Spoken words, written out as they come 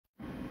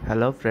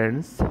Hello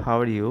friends, how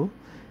are you?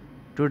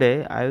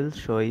 Today I will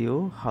show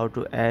you how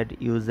to add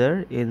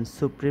user in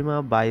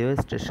Suprema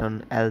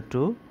Biostation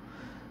L2.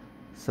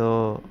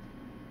 So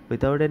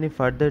without any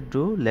further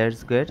ado,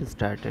 let's get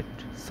started.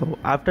 So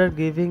after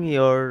giving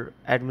your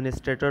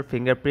administrator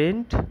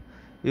fingerprint,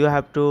 you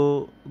have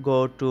to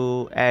go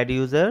to add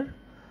user.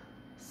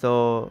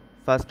 So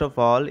first of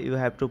all, you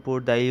have to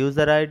put the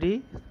user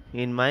ID.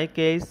 In my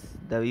case,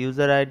 the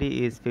user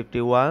ID is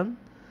 51.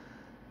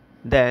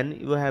 Then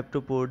you have to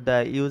put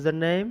the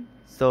username.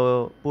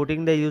 So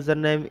putting the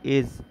username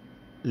is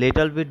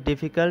little bit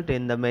difficult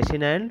in the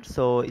machine end,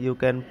 so you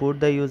can put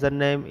the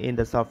username in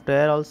the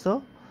software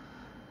also.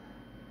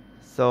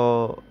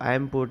 So I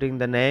am putting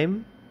the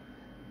name.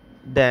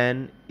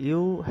 Then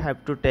you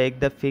have to take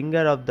the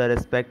finger of the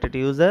respected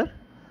user,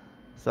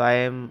 so I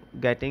am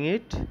getting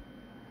it.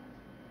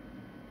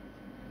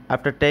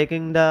 After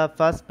taking the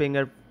first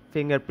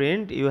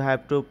fingerprint, you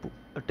have to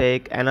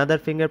take another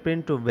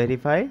fingerprint to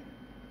verify.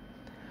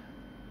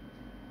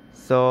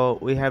 So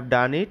we have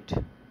done it,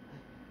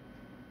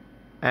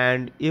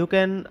 and you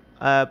can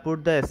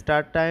put the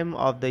start time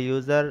of the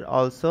user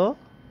also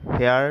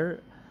here.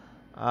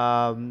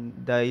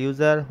 The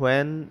user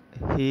when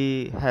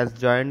he has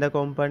joined the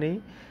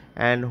company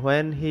and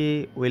when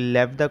he will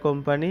left the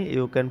company,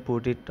 you can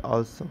put it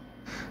also.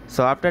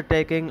 So after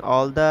taking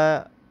all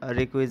the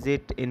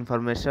requisite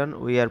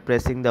information, we are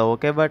pressing the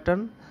OK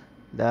button.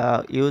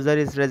 The user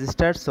is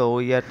registered, so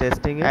we are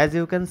testing it. As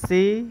you can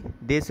see,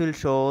 this will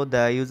show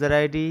the user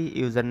ID,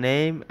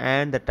 username,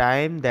 and the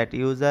time that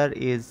user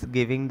is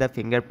giving the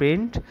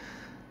fingerprint.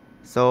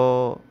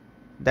 So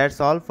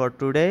that's all for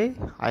today.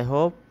 I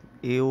hope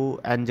you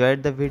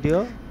enjoyed the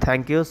video.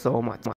 Thank you so much.